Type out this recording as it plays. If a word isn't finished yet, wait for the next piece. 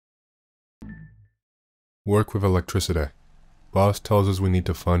Work with electricity. Boss tells us we need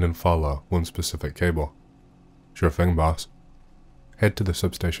to find and follow one specific cable. Sure thing, boss. Head to the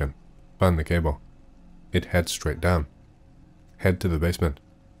substation. Find the cable. It heads straight down. Head to the basement.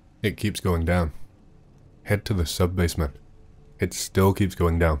 It keeps going down. Head to the sub-basement. It still keeps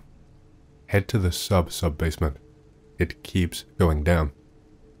going down. Head to the sub-sub-basement. It keeps going down.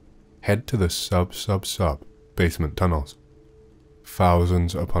 Head to the sub-sub-sub-basement tunnels.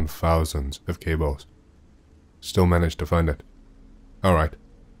 Thousands upon thousands of cables. Still managed to find it. Alright,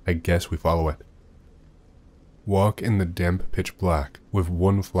 I guess we follow it. Walk in the damp pitch black with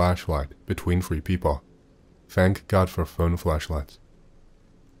one flashlight between three people. Thank God for phone flashlights.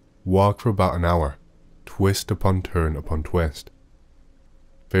 Walk for about an hour, twist upon turn upon twist.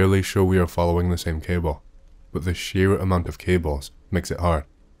 Fairly sure we are following the same cable, but the sheer amount of cables makes it hard.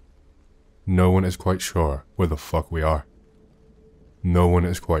 No one is quite sure where the fuck we are. No one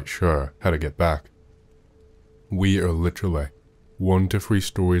is quite sure how to get back. We are literally 1 to 3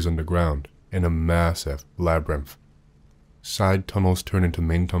 stories underground in a massive labyrinth. Side tunnels turn into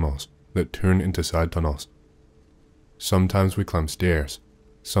main tunnels that turn into side tunnels. Sometimes we climb stairs,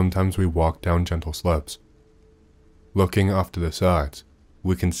 sometimes we walk down gentle slopes. Looking off to the sides,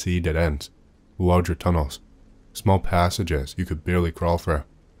 we can see dead ends, larger tunnels, small passages you could barely crawl through.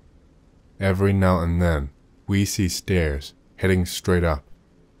 Every now and then, we see stairs heading straight up,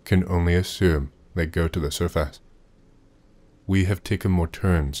 can only assume they go to the surface. We have taken more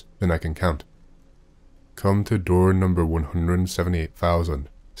turns than I can count. Come to door number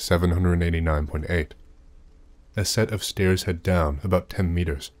 178,789.8. A set of stairs head down about 10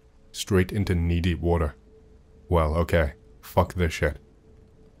 meters, straight into knee-deep water. Well, okay, fuck this shit.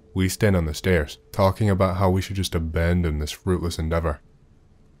 We stand on the stairs, talking about how we should just abandon this fruitless endeavor.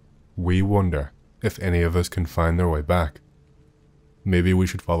 We wonder if any of us can find their way back. Maybe we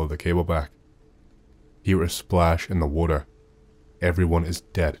should follow the cable back. Hear a splash in the water. Everyone is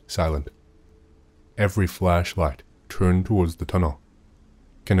dead silent. Every flashlight turned towards the tunnel.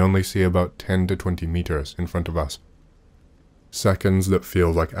 Can only see about 10 to 20 meters in front of us. Seconds that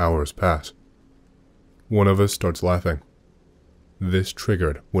feel like hours pass. One of us starts laughing. This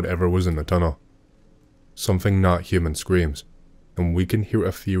triggered whatever was in the tunnel. Something not human screams, and we can hear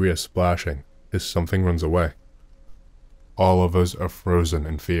a furious splashing as something runs away. All of us are frozen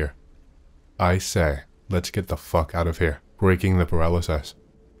in fear. I say, let's get the fuck out of here, breaking the paralysis.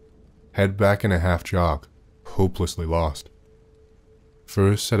 Head back in a half jog, hopelessly lost.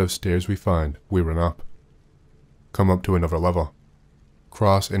 First set of stairs we find, we run up. Come up to another level.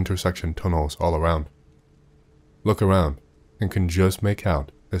 Cross intersection tunnels all around. Look around, and can just make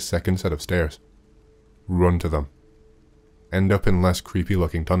out a second set of stairs. Run to them. End up in less creepy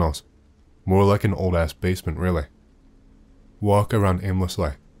looking tunnels. More like an old ass basement really. Walk around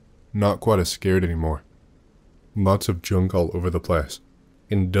aimlessly. Not quite as scared anymore. Lots of junk all over the place.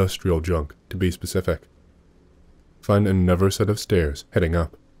 Industrial junk, to be specific. Find another set of stairs heading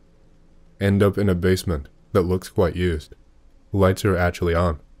up. End up in a basement that looks quite used. Lights are actually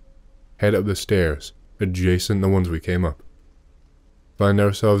on. Head up the stairs, adjacent the ones we came up. Find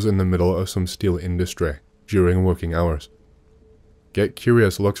ourselves in the middle of some steel industry during working hours. Get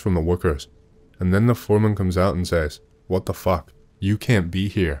curious looks from the workers, and then the foreman comes out and says, "What the fuck? You can't be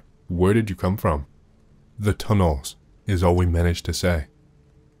here. Where did you come from?" "The tunnels," is all we managed to say.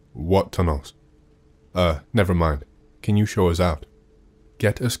 "What tunnels?" Never mind. Can you show us out?"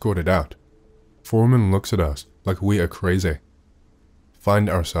 Get escorted out. Foreman looks at us like we are crazy. Find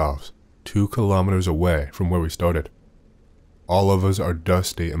ourselves 2 kilometers away from where we started. All of us are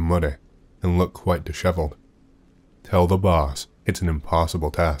dusty and muddy, and look quite disheveled. Tell the boss it's an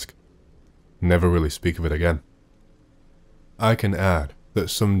impossible task. Never really speak of it again. I can add that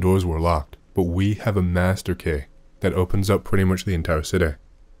some doors were locked, but we have a master key that opens up pretty much the entire city.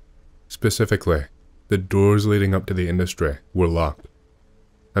 Specifically, the doors leading up to the industry were locked.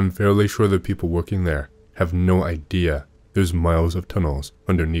 I'm fairly sure the people working there have no idea there's miles of tunnels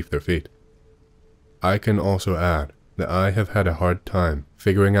underneath their feet. I can also add that I have had a hard time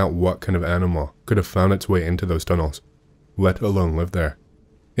figuring out what kind of animal could have found its way into those tunnels, let alone live there.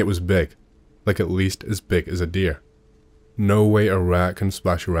 It was big, like at least as big as a deer. No way a rat can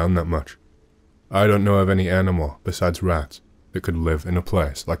splash around that much. I don't know of any animal besides rats that could live in a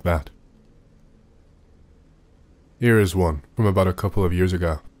place like that. Here is one from about a couple of years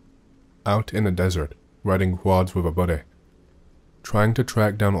ago. Out in the desert, riding quads with a buddy. Trying to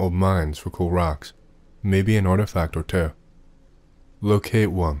track down old mines for cool rocks, maybe an artifact or two.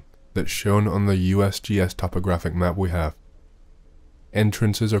 Locate one that's shown on the USGS topographic map we have.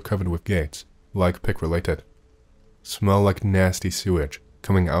 Entrances are covered with gates, like pick related. Smell like nasty sewage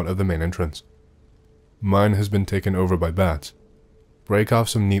coming out of the main entrance. Mine has been taken over by bats. Break off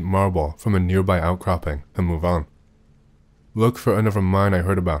some neat marble from a nearby outcropping and move on. Look for another mine I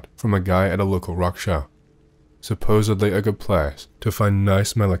heard about from a guy at a local rock show. Supposedly a good place to find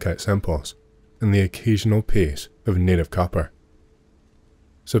nice malachite samples and the occasional piece of native copper.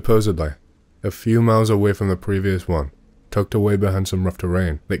 Supposedly, a few miles away from the previous one, tucked away behind some rough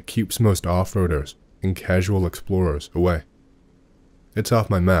terrain that keeps most off-roaders and casual explorers away. It's off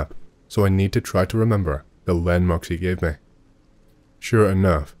my map, so I need to try to remember the landmarks he gave me. Sure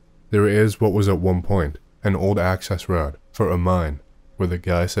enough, there is what was at one point an old access road for a mine where the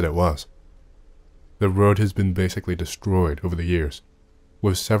guy said it was. The road has been basically destroyed over the years,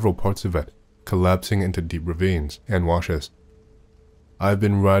 with several parts of it collapsing into deep ravines and washes. I've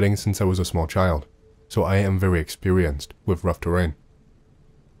been riding since I was a small child, so I am very experienced with rough terrain.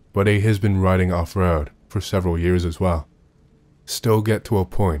 But he has been riding off-road for several years as well. Still get to a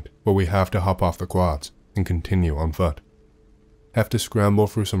point where we have to hop off the quads and continue on foot. Have to scramble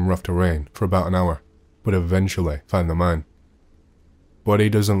through some rough terrain for about an hour, but eventually find the mine. Buddy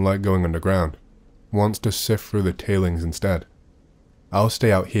doesn't like going underground, wants to sift through the tailings instead. I'll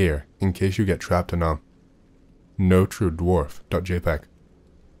stay out here in case you get trapped and on. NoTrueDwarf.jpg.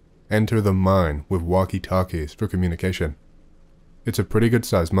 Enter the mine with walkie-talkies for communication. It's a pretty good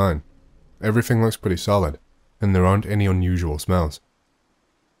sized mine. Everything looks pretty solid, and there aren't any unusual smells.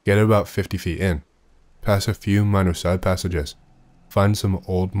 Get about 50 feet in, pass a few minor side passages, find some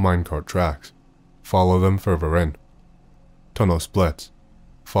old minecart tracks, follow them further in. Tunnel splits,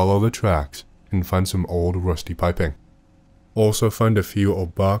 follow the tracks, and find some old rusty piping. Also find a few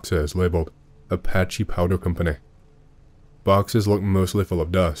old boxes labeled Apache Powder Company. Boxes look mostly full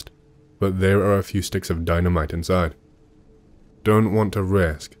of dust, but there are a few sticks of dynamite inside. Don't want to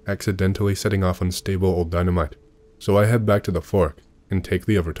risk accidentally setting off unstable old dynamite, so I head back to the fork and take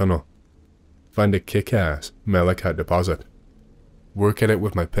the other tunnel. Find a kick-ass malachite deposit. Work at it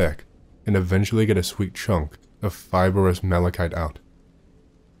with my pick, and eventually get a sweet chunk of fibrous malachite out.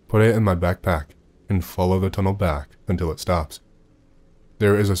 Put it in my backpack and follow the tunnel back until it stops.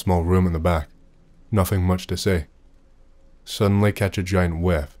 There is a small room in the back, nothing much to see. Suddenly catch a giant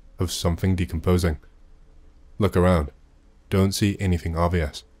whiff of something decomposing. Look around, don't see anything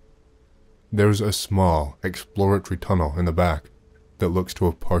obvious. There's a small exploratory tunnel in the back that looks to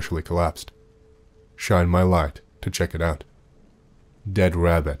have partially collapsed. Shine my light to check it out. Dead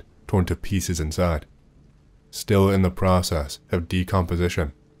rabbit torn to pieces inside. Still in the process of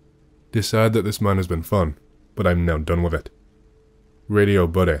decomposition. Decide that this mine has been fun, but I'm now done with it. Radio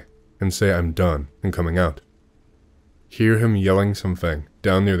Buddy and say I'm done and coming out. Hear him yelling something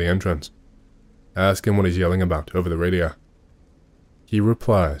down near the entrance. Ask him what he's yelling about over the radio. He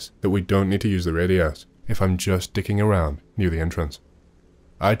replies that we don't need to use the radios if I'm just dicking around near the entrance.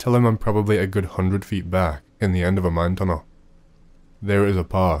 I tell him I'm probably a good 100 feet back in the end of a mine tunnel. There is a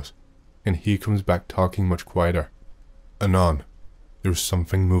pause, and he comes back talking much quieter. Anon, there's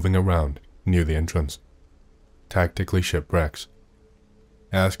something moving around near the entrance. Tactically shipwrecks.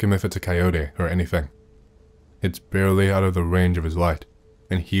 Ask him if it's a coyote or anything. It's barely out of the range of his light,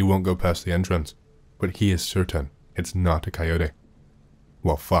 and he won't go past the entrance, but he is certain it's not a coyote.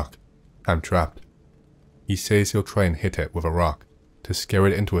 Well, fuck. I'm trapped. He says he'll try and hit it with a rock to scare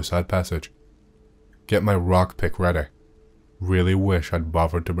it into a side passage. Get my rock pick ready. Really wish I'd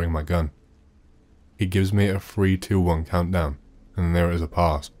bothered to bring my gun. He gives me a 3, 2, 1 countdown, and there is a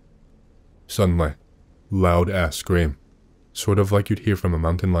pause. Suddenly, loud-ass scream, sort of like you'd hear from a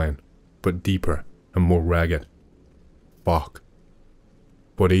mountain lion, but deeper and more ragged. Fuck.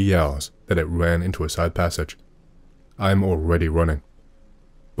 Buddy yells that it ran into a side passage. I'm already running.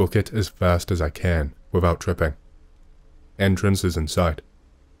 Book it as fast as I can without tripping. Entrance is in sight.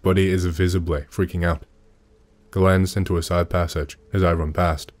 Buddy is visibly freaking out. Glance into a side passage as I run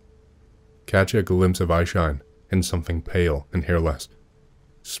past. Catch a glimpse of eyeshine and something pale and hairless.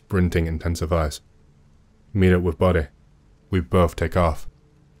 Sprinting intensifies. Meet up with Buddy. We both take off.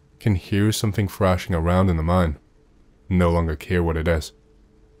 Can hear something thrashing around in the mine. No longer care what it is.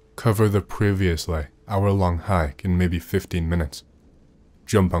 Cover the previously hour-long hike in maybe 15 minutes.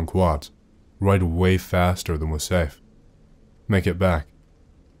 Jump on quads. Ride way faster than was safe. Make it back.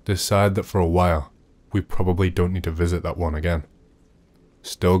 Decide that for a while, we probably don't need to visit that one again.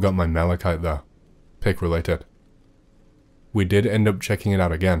 Still got my malachite though. Pick related. We did end up checking it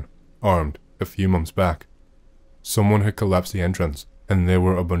out again, armed, a few months back. Someone had collapsed the entrance, and there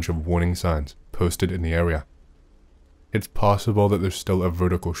were a bunch of warning signs posted in the area. It's possible that there's still a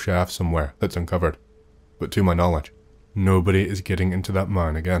vertical shaft somewhere that's uncovered, but to my knowledge, nobody is getting into that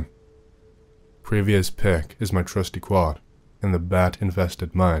mine again. Previous pick is my trusty quad, and the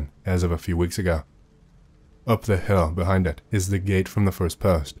bat-infested mine as of a few weeks ago. Up the hill behind it is the gate from the first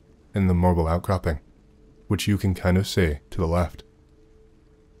post, in the marble outcropping, which you can kind of see to the left.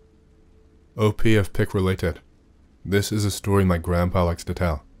 OP of pick related. This is a story my grandpa likes to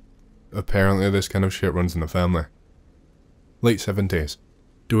tell. Apparently this kind of shit runs in the family. Late 70s,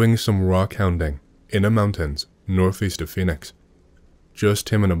 doing some rock hounding in the mountains northeast of Phoenix. Just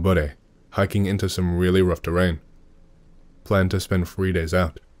him and a buddy, hiking into some really rough terrain. Planned to spend 3 days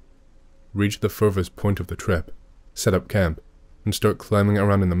out. Reach the furthest point of the trip, set up camp, and start climbing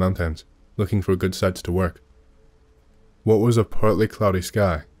around in the mountains, looking for good sites to work. What was a partly cloudy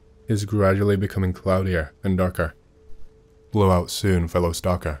sky is gradually becoming cloudier and darker. Blow out soon, fellow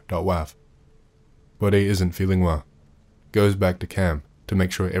stalker.wav. Buddy isn't feeling well. Goes back to camp to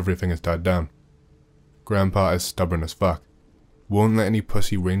make sure everything is tied down. Grandpa is stubborn as fuck. Won't let any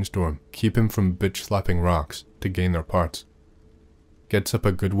pussy rainstorm keep him from bitch-slapping rocks to gain their parts. Gets up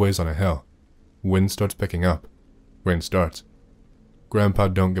a good ways on a hill. Wind starts picking up. Rain starts. Grandpa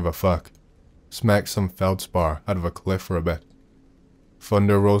don't give a fuck. Smacks some feldspar out of a cliff for a bit.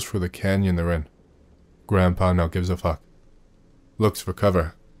 Thunder rolls through the canyon they're in. Grandpa now gives a fuck. Looks for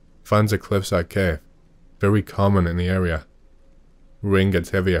cover. Finds a cliffside cave. Very common in the area. Rain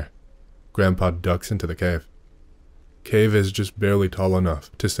gets heavier. Grandpa ducks into the cave. Cave is just barely tall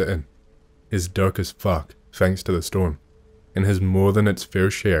enough to sit in. Is dark as fuck thanks to the storm, and has more than its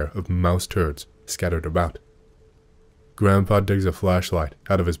fair share of mouse turds scattered about. Grandpa digs a flashlight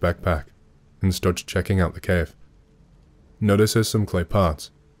out of his backpack and starts checking out the cave. Notices some clay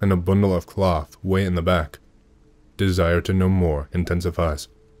pots and a bundle of cloth way in the back. Desire to know more intensifies.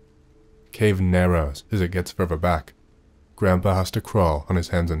 Cave narrows as it gets further back. Grandpa has to crawl on his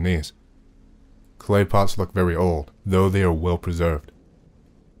hands and knees. Clay pots look very old, though they are well preserved.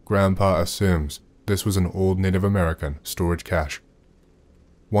 Grandpa assumes this was an old Native American storage cache.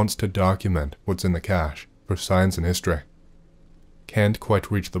 Wants to document what's in the cache for science and history. Can't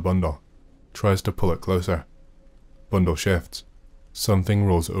quite reach the bundle. Tries to pull it closer. Bundle shifts. Something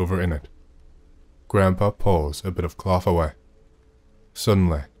rolls over in it. Grandpa pulls a bit of cloth away.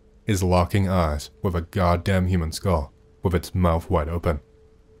 Suddenly, is locking eyes with a goddamn human skull with its mouth wide open.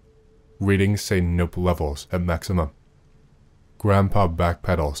 Readings say nope levels at maximum. Grandpa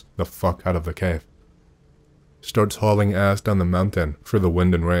backpedals the fuck out of the cave. Starts hauling ass down the mountain through the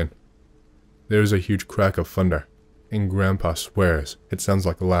wind and rain. There's a huge crack of thunder, and Grandpa swears it sounds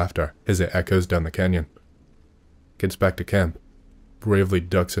like laughter as it echoes down the canyon. Gets back to camp, bravely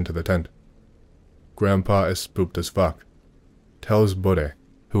ducks into the tent. Grandpa is spooked as fuck. Tells Buddy,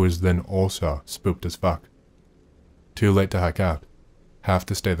 who is then also spooked as fuck. Too late to hike out. Have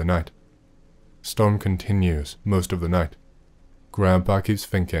to stay the night. Storm continues most of the night. Grandpa keeps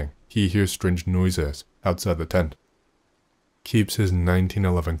thinking he hears strange noises outside the tent. Keeps his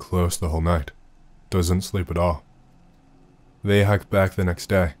 1911 close the whole night. Doesn't sleep at all. They hike back the next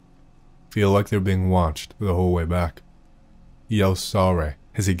day. Feel like they're being watched the whole way back. Yells sorry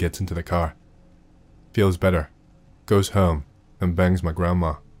as he gets into the car. Feels better. Goes home and bangs my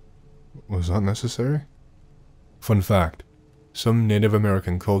grandma. Was that necessary? Fun fact. Some Native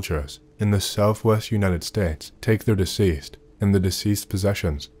American cultures in the southwest United States take their deceased and the deceased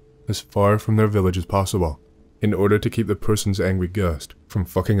possessions as far from their village as possible in order to keep the person's angry ghost from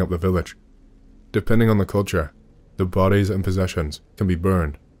fucking up the village. Depending on the culture, the bodies and possessions can be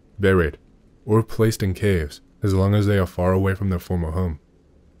burned, buried, or placed in caves as long as they are far away from their former home.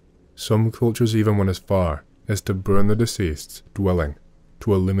 Some cultures even went as far as to burn the deceased's dwelling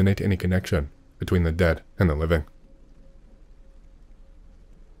to eliminate any connection between the dead and the living.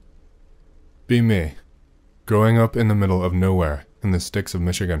 Be me, growing up in the middle of nowhere in the sticks of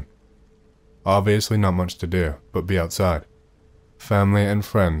Michigan. Obviously not much to do but be outside. Family and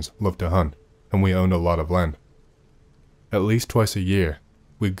friends love to hunt, and we owned a lot of land. At least twice a year,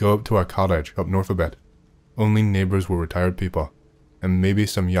 we'd go up to our cottage up north a bit. Only neighbors were retired people, and maybe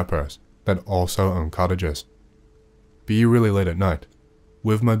some yuppers that also own cottages. Be really late at night,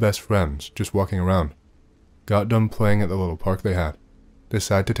 with my best friends just walking around. Got done playing at the little park they had.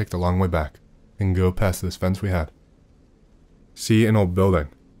 Decide to take the long way back and go past this fence we had. See an old building,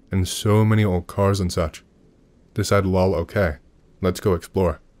 and so many old cars and such. Decide lol okay, let's go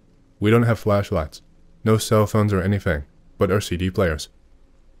explore. We don't have flashlights, no cell phones or anything, but our CD players.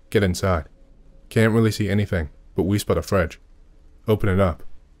 Get inside. Can't really see anything, but we spot a fridge. Open it up,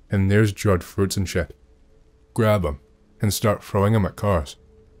 and there's jarred fruits and shit. Grab them, and start throwing them at cars.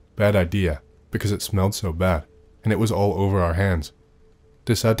 Bad idea, because it smelled so bad, and it was all over our hands.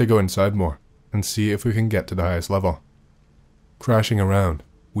 Decide to go inside more, and see if we can get to the highest level. Crashing around,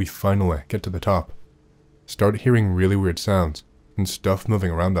 we finally get to the top. Start hearing really weird sounds, and stuff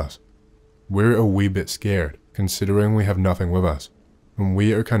moving around us. We're a wee bit scared, considering we have nothing with us, and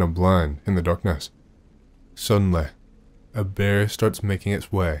we are kind of blind in the darkness. Suddenly, a bear starts making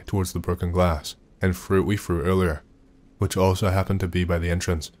its way towards the broken glass and fruit we threw earlier, which also happened to be by the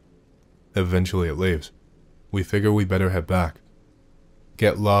entrance. Eventually it leaves. We figure we better head back.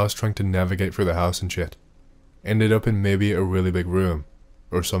 Get lost trying to navigate through the house and shit. Ended up in maybe a really big room,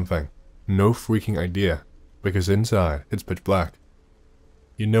 or something. No freaking idea, because inside it's pitch black.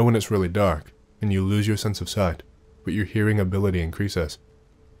 You know when it's really dark, and you lose your sense of sight, but your hearing ability increases.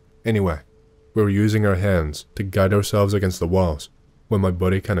 Anyway, we're using our hands to guide ourselves against the walls, when my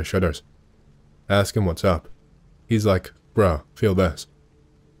buddy kinda shudders. Ask him what's up. He's like, bro, feel this.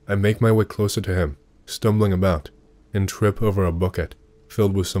 I make my way closer to him, stumbling about, and trip over a bucket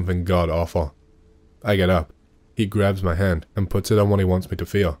filled with something god-awful. I get up. He grabs my hand and puts it on what he wants me to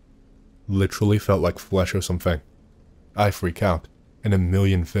feel. Literally felt like flesh or something. I freak out, and a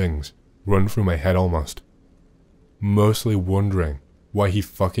million things run through my head almost. Mostly wondering why he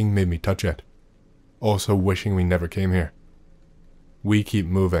fucking made me touch it. Also wishing we never came here. We keep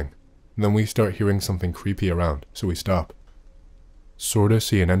moving, then we start hearing something creepy around, so we stop. Sorta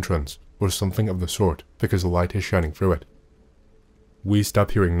see an entrance, or something of the sort, because the light is shining through it. We stop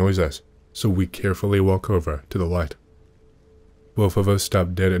hearing noises, so we carefully walk over to the light. Both of us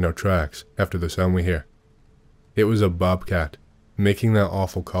stop dead in our tracks after the sound we hear. It was a bobcat, making that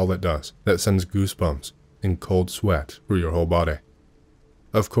awful call it does, that sends goosebumps and cold sweat through your whole body.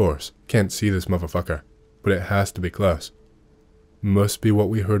 Of course, can't see this motherfucker, but it has to be close. Must be what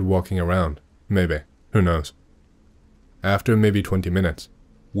we heard walking around, maybe, who knows. After maybe 20 minutes,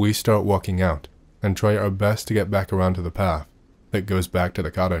 we start walking out and try our best to get back around to the path that goes back to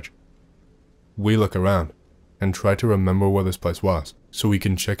the cottage. We look around and try to remember where this place was so we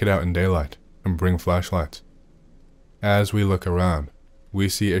can check it out in daylight and bring flashlights. As we look around, we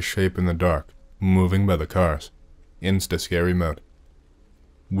see a shape in the dark moving by the cars. Insta-scary mode.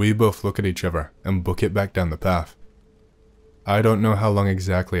 We both look at each other and book it back down the path. I don't know how long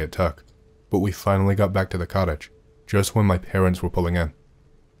exactly it took, but we finally got back to the cottage, just when my parents were pulling in.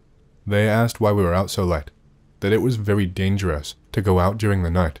 They asked why we were out so late, that it was very dangerous to go out during the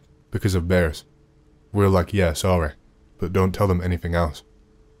night because of bears. We're like, yeah, sorry, but don't tell them anything else.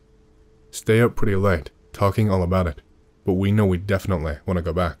 Stay up pretty late, talking all about it, but we know we definitely want to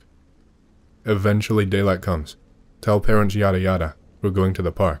go back. Eventually daylight comes. Tell parents yada yada, we're going to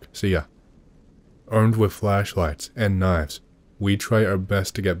the park, see ya. Armed with flashlights and knives, we try our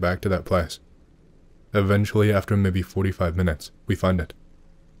best to get back to that place. Eventually, after maybe 45 minutes, we find it.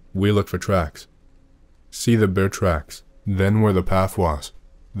 We look for tracks. See the bear tracks, then where the path was,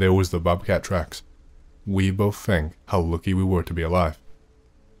 there was the bobcat tracks. We both think how lucky we were to be alive.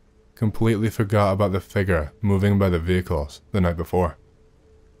 Completely forgot about the figure moving by the vehicles the night before.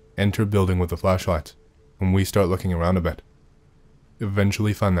 Enter building with the flashlights, and we start looking around a bit.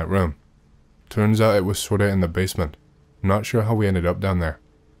 Eventually find that room. Turns out it was sorta in the basement. Not sure how we ended up down there.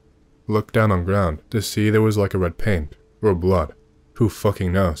 Look down on ground to see there was like a red paint, or blood. Who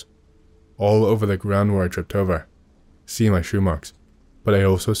fucking knows? All over the ground where I tripped over. See my shoe marks, but I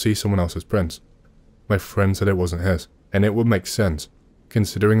also see someone else's prints. My friend said it wasn't his, and it would make sense,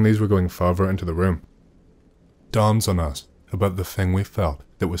 considering these were going farther into the room. Dawns on us about the thing we felt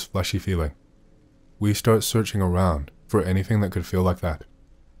that was fleshy feeling. We start searching around for anything that could feel like that.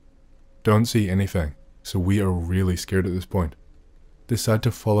 Don't see anything, so we are really scared at this point. Decide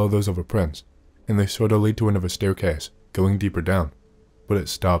to follow those other prints, and they sort of lead to another staircase, going deeper down, but it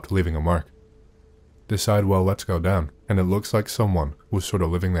stopped leaving a mark. Decide, well, let's go down, and it looks like someone was sort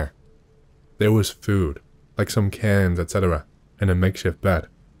of living there. There was food, like some cans, etc., and a makeshift bed,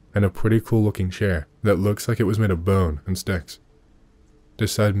 and a pretty cool looking chair that looks like it was made of bone and sticks.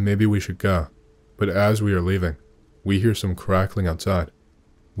 Decide maybe we should go, but as we are leaving, we hear some crackling outside.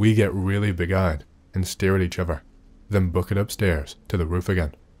 We get really big-eyed and stare at each other, then book it upstairs to the roof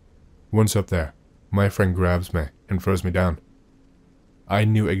again. Once up there, my friend grabs me and throws me down. I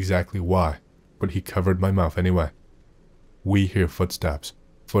knew exactly why, but he covered my mouth anyway. We hear footsteps,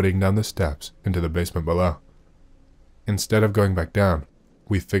 footing down the steps into the basement below. Instead of going back down,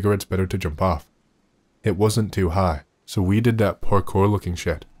 we figure it's better to jump off. It wasn't too high, so we did that parkour-looking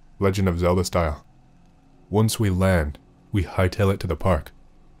shit, Legend of Zelda style. Once we land, we hightail it to the park.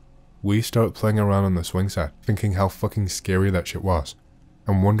 We start playing around on the swing set, thinking how fucking scary that shit was,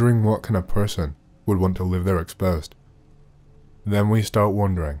 and wondering what kind of person would want to live there exposed. Then we start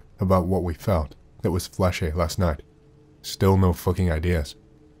wondering about what we felt that was fleshy last night. Still no fucking ideas.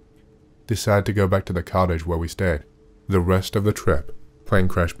 Decide to go back to the cottage where we stayed. The rest of the trip, playing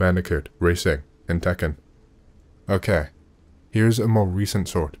Crash Bandicoot, racing, and Tekken. Okay, here's a more recent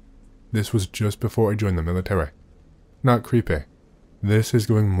sort. This was just before I joined the military. Not creepy. This is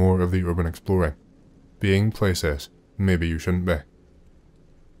going more of the urban exploring. Being places maybe you shouldn't be.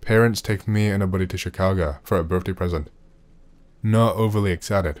 Parents take me and a buddy to Chicago for a birthday present. Not overly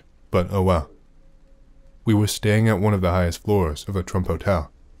excited, but oh well. We were staying at one of the highest floors of the Trump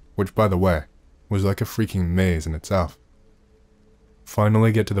Hotel, which by the way, was like a freaking maze in itself.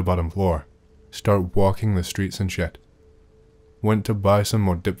 Finally get to the bottom floor, start walking the streets and shit. Went to buy some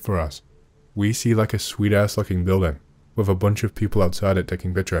more dip for us. We see like a sweet ass looking building, with a bunch of people outside it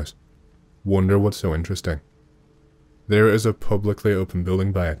taking pictures. Wonder what's so interesting. There is a publicly open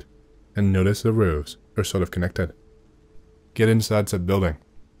building by it, and notice the roofs are sort of connected. Get inside said building,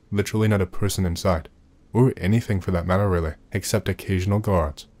 literally not a person inside, or anything for that matter really, except occasional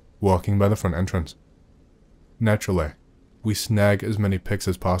guards, walking by the front entrance. Naturally, we snag as many pics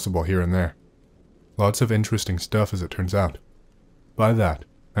as possible here and there. Lots of interesting stuff as it turns out. By that,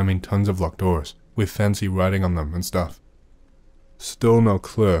 I mean tons of locked doors, with fancy writing on them and stuff. Still no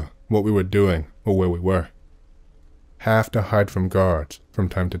clue what we were doing or where we were. Have to hide from guards from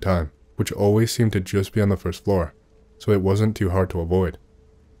time to time, which always seemed to just be on the first floor, so it wasn't too hard to avoid.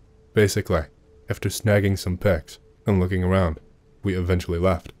 Basically, after snagging some pics and looking around, we eventually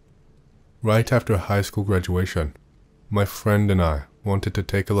left. Right after high school graduation, my friend and I wanted to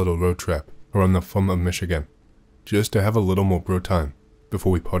take a little road trip around the thumb of Michigan, just to have a little more bro time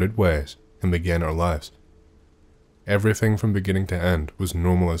before we parted ways and began our lives. Everything from beginning to end was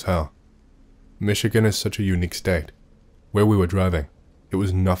normal as hell. Michigan is such a unique state. Where we were driving, it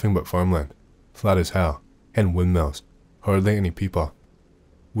was nothing but farmland, flat as hell, and windmills, hardly any people.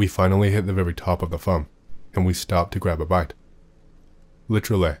 We finally hit the very top of the thumb, and we stopped to grab a bite.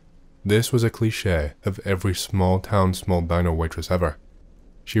 Literally, this was a cliche of every small town small diner waitress ever.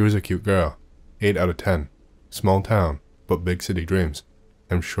 She was a cute girl, 8 out of 10, small town, but big city dreams.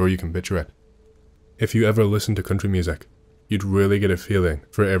 I'm sure you can picture it. If you ever listen to country music, you'd really get a feeling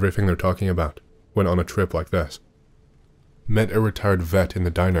for everything they're talking about when on a trip like this. Met a retired vet in the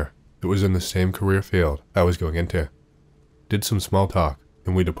diner that was in the same career field I was going into. Did some small talk,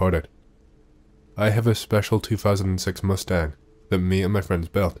 and we departed. I have a special 2006 Mustang that me and my friends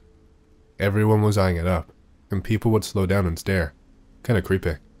built. Everyone was eyeing it up, and people would slow down and stare. Kinda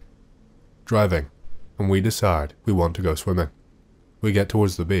creepy. Driving, and we decide we want to go swimming. We get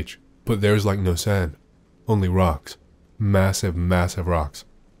towards the beach, but there's like no sand, only rocks. Massive, massive rocks.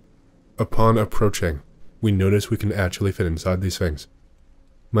 Upon approaching, we notice we can actually fit inside these things.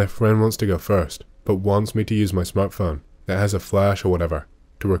 My friend wants to go first, but wants me to use my smartphone that has a flash or whatever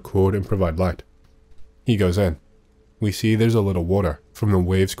to record and provide light. He goes in. We see there's a little water from the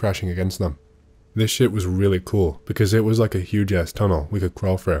waves crashing against them. This shit was really cool because it was like a huge ass tunnel we could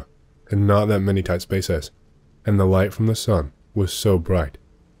crawl through, and not that many tight spaces, and the light from the sun was so bright.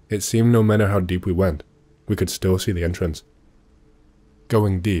 It seemed no matter how deep we went, we could still see the entrance.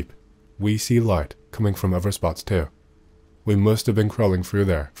 Going deep, we see light coming from other spots too. We must have been crawling through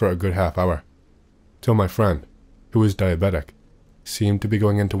there for a good half hour, till my friend, who is diabetic, seemed to be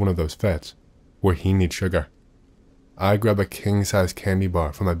going into one of those fits, where he needs sugar. I grab a king-size candy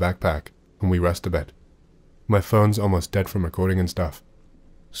bar from my backpack, and we rest a bit. My phone's almost dead from recording and stuff.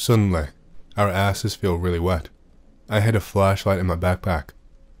 Suddenly, our asses feel really wet. I had a flashlight in my backpack,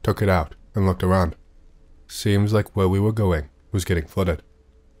 took it out, and looked around. Seems like where we were going was getting flooded.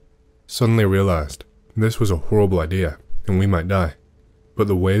 Suddenly realized this was a horrible idea, and we might die. But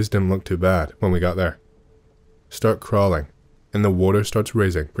the waves didn't look too bad when we got there. Start crawling, and the water starts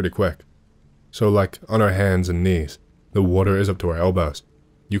raising pretty quick. So like on our hands and knees, the water is up to our elbows.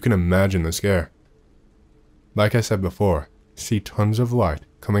 You can imagine the scare. Like I said before, see tons of light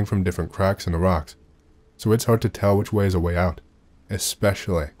coming from different cracks in the rocks, so it's hard to tell which way is a way out,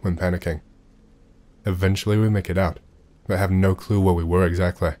 especially when panicking. Eventually we make it out, but have no clue where we were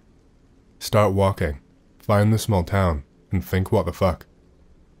exactly. Start walking, find the small town, and think what the fuck.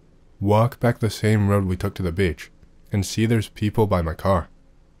 Walk back the same road we took to the beach, and see there's people by my car,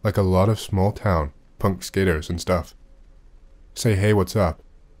 like a lot of small town punk skaters and stuff. Say hey, what's up?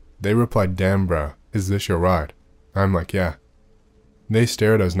 They reply, damn bro, is this your ride? I'm like, yeah. They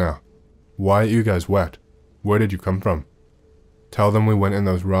stare at us now. Why are you guys wet? Where did you come from? Tell them we went in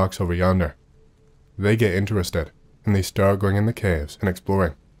those rocks over yonder. They get interested, and they start going in the caves and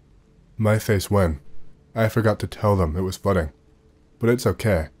exploring. My face went. I forgot to tell them it was flooding. But it's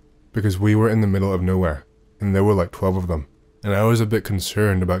okay, because we were in the middle of nowhere, and there were like 12 of them, and I was a bit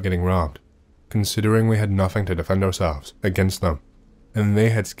concerned about getting robbed, considering we had nothing to defend ourselves against them, and they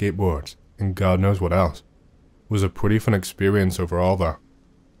had skateboards, and God knows what else. It was a pretty fun experience overall though.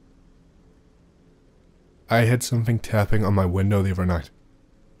 I had something tapping on my window the other night.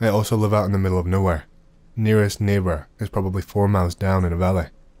 I also live out in the middle of nowhere. Nearest neighbor is probably 4 miles down in a valley.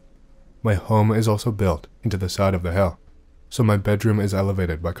 My home is also built into the side of the hill, so my bedroom is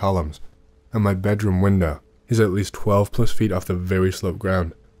elevated by columns, and my bedroom window is at least 12 plus feet off the very sloped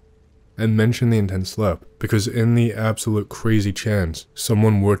ground. I mention the intense slope because in the absolute crazy chance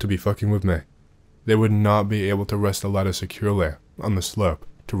someone were to be fucking with me, they would not be able to rest the ladder securely on the slope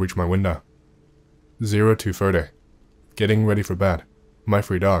to reach my window. 02:30. Getting ready for bed. My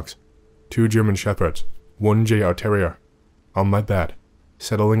 3 dogs. 2 German Shepherds. 1 JR Terrier. On my bed,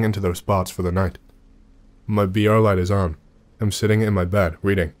 settling into their spots for the night. My BR light is on. I'm sitting in my bed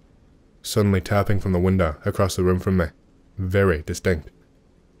reading. Suddenly tapping from the window across the room from me. Very distinct.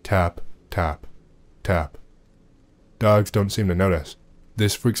 Tap, tap, tap. Dogs don't seem to notice.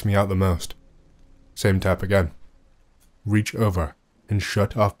 This freaks me out the most. Same tap again. Reach over and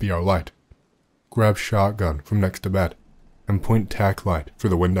shut off BR light. Grab shotgun from next to bed and point tack light through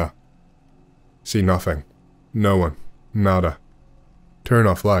the window. See nothing. No one. Nada. Turn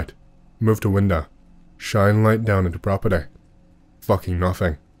off light. Move to window. Shine light down into property. Fucking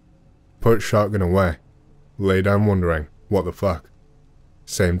nothing. Put shotgun away. Lay down wondering, what the fuck?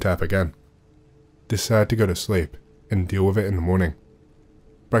 Same tap again. Decide to go to sleep and deal with it in the morning.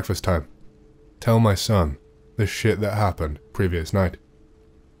 Breakfast time. Tell my son the shit that happened previous night.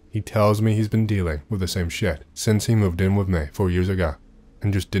 He tells me he's been dealing with the same shit since he moved in with me 4 years ago,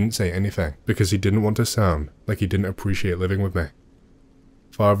 and just didn't say anything because he didn't want to sound like he didn't appreciate living with me.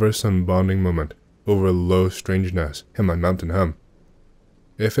 Father-son bonding moment over low strangeness in my mountain home.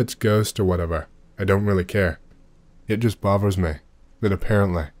 If it's ghost or whatever, I don't really care. It just bothers me that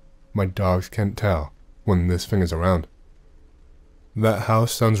apparently my dogs can't tell when this thing is around. That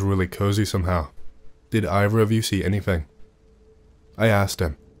house sounds really cozy somehow. Did either of you see anything? I asked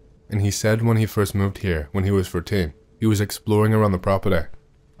him, and he said when he first moved here when he was 13, he was exploring around the property.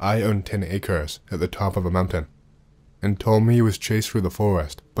 I own 10 acres at the top of a mountain, and told me he was chased through the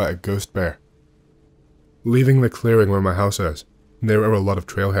forest by a ghost bear. Leaving the clearing where my house is, there are a lot of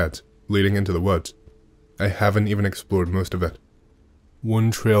trailheads leading into the woods. I haven't even explored most of it.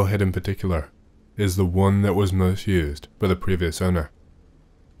 One trailhead in particular is the one that was most used by the previous owner.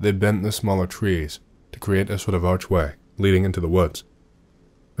 They bent the smaller trees to create a sort of archway leading into the woods.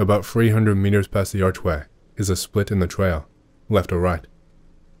 About 300 meters past the archway is a split in the trail, left or right.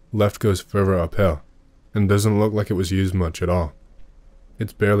 Left goes further uphill, and doesn't look like it was used much at all.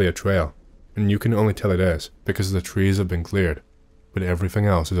 It's barely a trail, and you can only tell it is because the trees have been cleared, but everything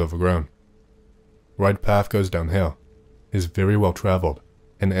else is overgrown. Right path goes downhill, is very well traveled,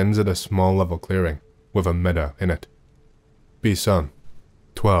 and ends at a small level clearing with a meadow in it. B. Son,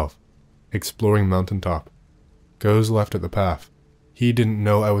 12, exploring mountaintop. Goes left at the path. He didn't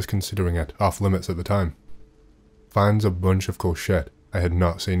know I was considering it off limits at the time. Finds a bunch of cool shit I had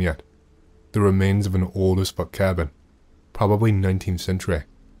not seen yet. The remains of an old as fuck cabin, probably 19th century.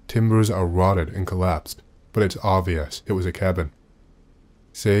 Timbers are rotted and collapsed, but it's obvious it was a cabin.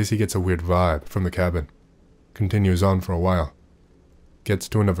 Says he gets a weird vibe from the cabin. Continues on for a while. Gets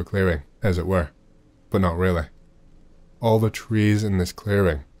to another clearing, as it were, but not really. All the trees in this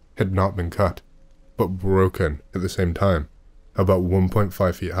clearing had not been cut, but broken at the same time, about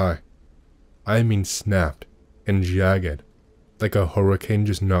 1.5 feet high. I mean snapped and jagged, like a hurricane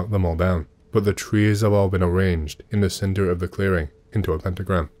just knocked them all down, but the trees have all been arranged in the center of the clearing into a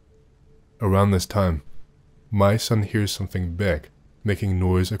pentagram. Around this time, my son hears something big making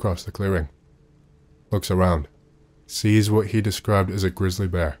noise across the clearing. Looks around, sees what he described as a grizzly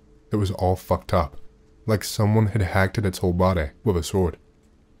bear that was all fucked up, like someone had hacked at its whole body with a sword.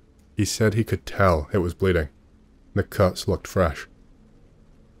 He said he could tell it was bleeding. The cuts looked fresh.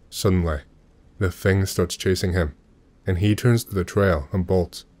 Suddenly, the thing starts chasing him, and he turns to the trail and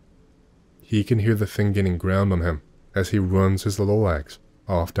bolts. He can hear the thing gaining ground on him as he runs his little legs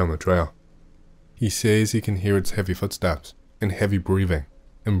off down the trail. He says he can hear its heavy footsteps and heavy breathing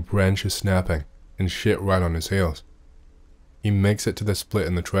and branches snapping and shit right on his heels. He makes it to the split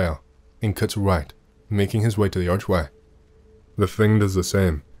in the trail and cuts right, making his way to the archway. The thing does the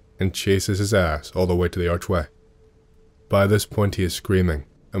same and chases his ass all the way to the archway. By this point he is screaming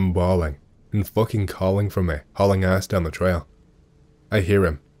and bawling and fucking calling for me, hauling ass down the trail. I hear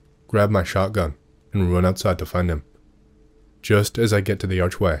him, grab my shotgun, and run outside to find him. Just as I get to the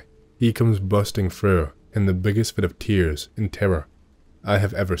archway, he comes busting through in the biggest fit of tears and terror I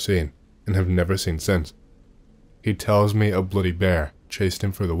have ever seen and have never seen since. He tells me a bloody bear chased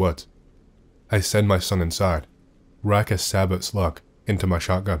him through the woods. I send my son inside, rack a sabot slug into my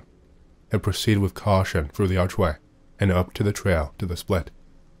shotgun, and proceed with caution through the archway and up to the trail to the split.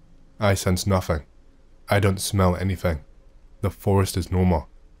 I sense nothing. I don't smell anything. The forest is normal.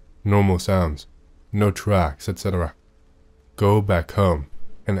 Normal sounds. No tracks, etc. Go back home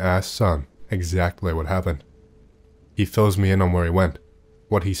and ask son exactly what happened. He fills me in on where he went,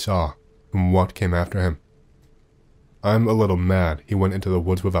 what he saw, and what came after him. I'm a little mad he went into the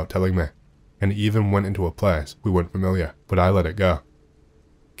woods without telling me, and even went into a place we weren't familiar, but I let it go.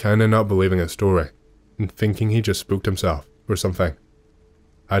 Kinda not believing his story, and thinking he just spooked himself or something.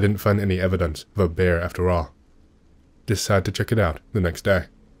 I didn't find any evidence of a bear after all. Decide to check it out the next day.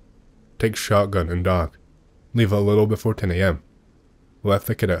 Take shotgun and dog. Leave a little before 10 a.m. Left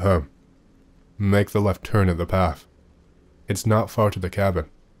the kid at home. Make the left turn at the path. It's not far to the cabin,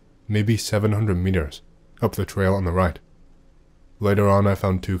 maybe 700 meters, up the trail on the right. Later on I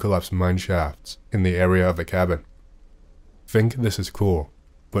found 2 collapsed mine shafts in the area of the cabin. Think this is cool,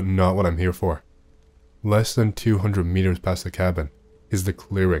 but not what I'm here for. Less than 200 meters past the cabin is the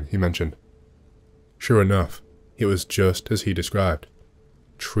clearing he mentioned. Sure enough, it was just as he described.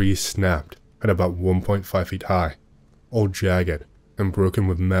 Trees snapped at about 1.5 feet high, all jagged and broken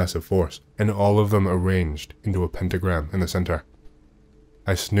with massive force, and all of them arranged into a pentagram in the center.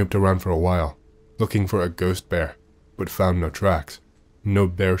 I snooped around for a while, looking for a ghost bear, but found no tracks, no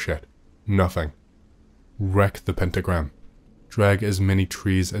bear shit, nothing. Wreck the pentagram. Drag as many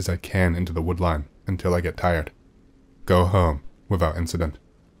trees as I can into the woodline until I get tired. Go home without incident.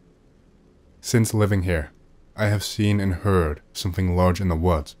 Since living here, I have seen and heard something large in the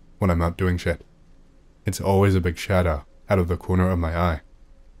woods when I'm out doing shit. It's always a big shadow out of the corner of my eye.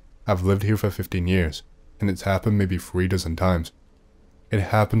 I've lived here for 15 years, and it's happened maybe 3 dozen times. It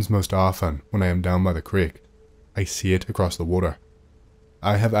happens most often when I am down by the creek. I see it across the water.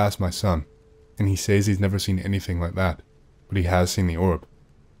 I have asked my son, and he says he's never seen anything like that, but he has seen the orb.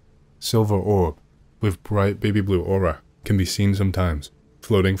 Silver orb, with bright baby blue aura, can be seen sometimes,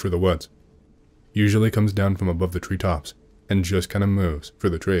 floating through the woods. Usually comes down from above the treetops, and just kinda moves through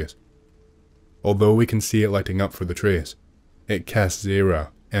the trees. Although we can see it lighting up for the trees, it casts 0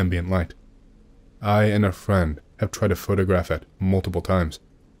 ambient light. I and a friend have tried to photograph it multiple times,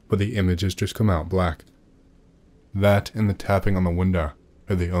 but the images just come out black. That and the tapping on the window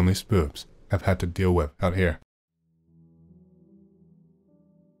are the only spooks I've had to deal with out here.